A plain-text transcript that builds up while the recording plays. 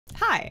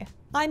Hi,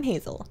 I'm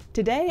Hazel.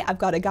 Today I've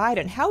got a guide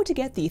on how to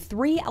get the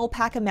 3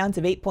 alpaca mounts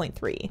of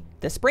 8.3,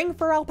 the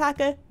Springfur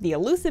Alpaca, the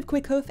Elusive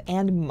Quickhoof,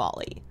 and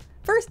Mollie.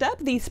 First up,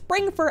 the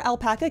Springfur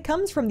Alpaca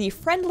comes from the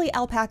Friendly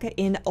Alpaca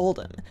in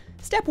Uldum.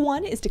 Step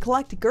 1 is to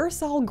collect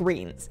Gersahl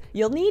Greens.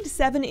 You'll need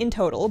 7 in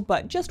total,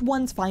 but just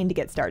one's fine to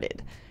get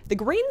started. The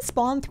greens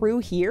spawn through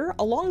here,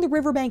 along the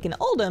riverbank in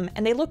Uldum,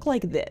 and they look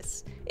like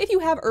this. If you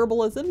have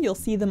herbalism, you'll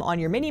see them on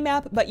your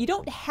minimap, but you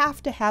don't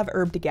have to have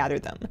herb to gather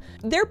them.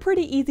 They're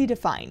pretty easy to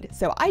find,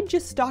 so I'd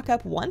just stock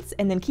up once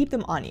and then keep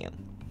them on you.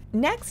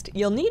 Next,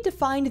 you'll need to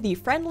find the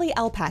Friendly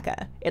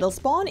Alpaca. It'll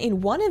spawn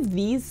in one of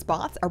these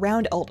spots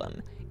around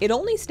Uldum. It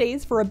only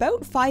stays for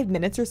about 5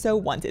 minutes or so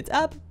once it's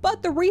up,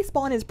 but the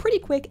respawn is pretty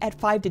quick at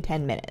 5 to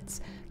 10 minutes.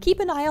 Keep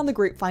an eye on the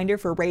group finder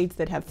for raids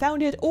that have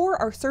found it or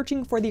are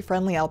searching for the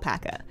Friendly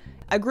Alpaca.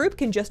 A group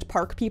can just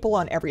park people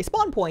on every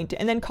spawn point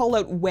and then call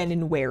out when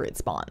and where it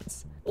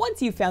spawns.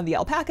 Once you've found the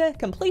alpaca,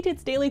 complete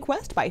its daily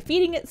quest by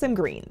feeding it some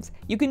greens.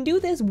 You can do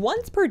this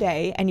once per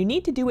day, and you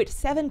need to do it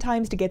 7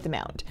 times to get them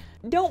out.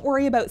 Don't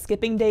worry about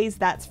skipping days,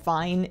 that's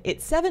fine.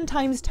 It's 7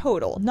 times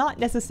total, not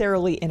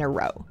necessarily in a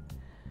row.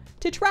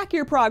 To track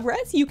your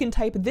progress, you can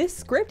type this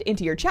script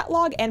into your chat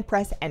log and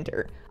press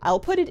enter. I'll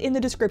put it in the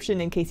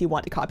description in case you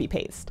want to copy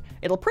paste.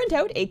 It'll print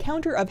out a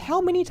counter of how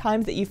many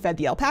times that you've fed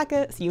the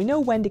alpaca, so you know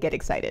when to get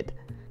excited.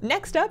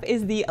 Next up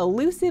is the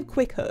Elusive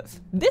Quickhoof.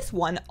 This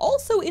one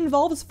also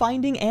involves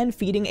finding and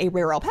feeding a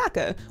rare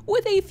alpaca,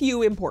 with a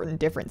few important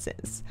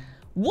differences.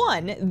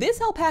 1. This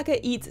alpaca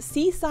eats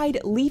seaside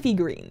leafy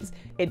greens.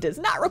 It does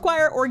not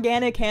require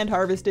organic,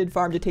 hand-harvested,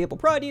 farm-to-table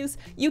produce.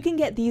 You can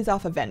get these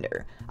off a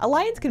vendor.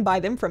 Alliance can buy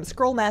them from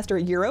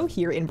Scrollmaster Euro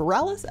here in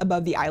Borealis,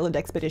 above the Island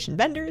Expedition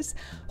vendors.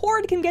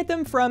 Horde can get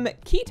them from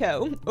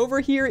Quito,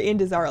 over here in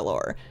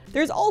Desaralor.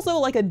 There's also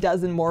like a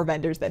dozen more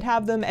vendors that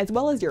have them, as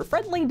well as your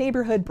friendly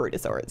neighborhood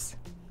Brutosaurs.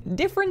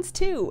 Difference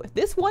 2.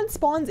 This one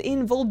spawns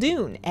in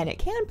vol'dun, and it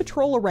can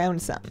patrol around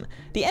some.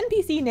 The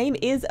NPC name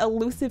is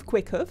Elusive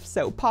Quickhoof,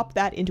 so pop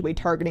that into a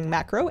targeting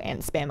macro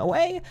and spam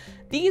away.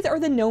 These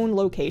are the known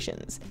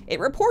locations. It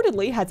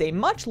reportedly has a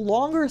much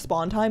longer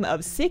spawn time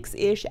of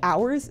 6-ish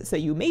hours, so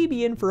you may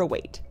be in for a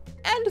wait.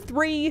 And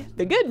 3.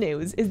 The good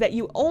news is that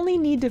you only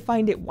need to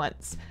find it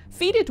once.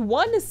 Feed it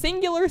 1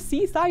 singular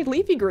seaside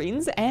leafy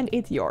greens, and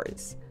it's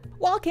yours.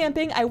 While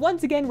camping, I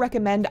once again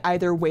recommend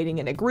either waiting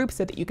in a group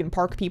so that you can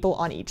park people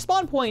on each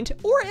spawn point,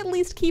 or at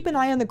least keep an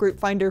eye on the group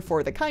finder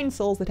for the kind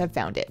souls that have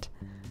found it.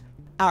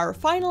 Our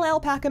final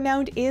alpaca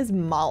mount is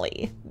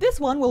Mollie. This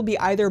one will be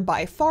either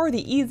by far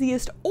the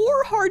easiest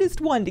or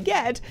hardest one to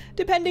get,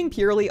 depending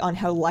purely on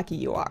how lucky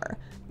you are.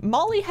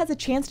 Mollie has a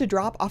chance to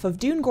drop off of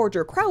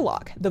Dunegorger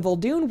Crowlock, the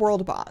vol'dun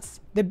world boss.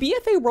 The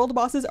BFA world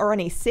bosses are on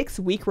a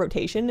 6-week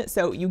rotation,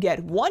 so you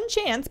get 1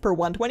 chance per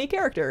 120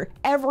 character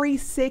every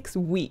 6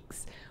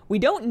 weeks. We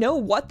don't know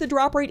what the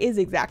drop rate is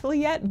exactly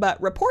yet, but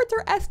reports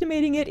are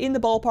estimating it in the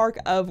ballpark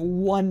of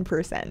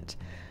 1%.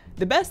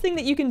 The best thing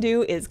that you can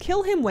do is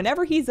kill him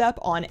whenever he's up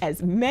on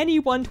as many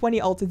 120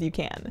 ults as you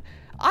can.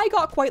 I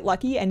got quite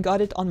lucky and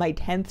got it on my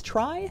 10th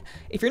try.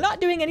 If you're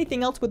not doing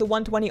anything else with a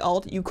 120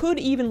 ult, you could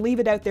even leave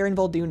it out there in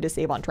vol'dun to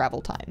save on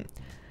travel time.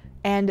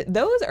 And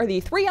those are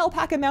the 3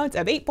 alpaca mounts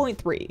of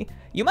 8.3.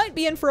 You might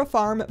be in for a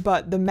farm,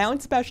 but the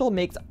mount special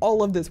makes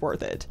all of this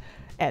worth it.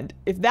 And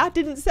if that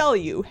didn't sell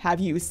you, have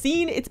you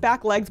seen its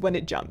back legs when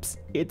it jumps?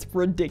 It's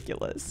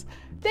ridiculous.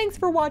 Thanks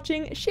for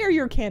watching, share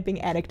your camping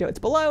anecdotes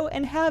below,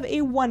 and have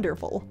a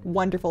wonderful,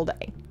 wonderful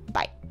day.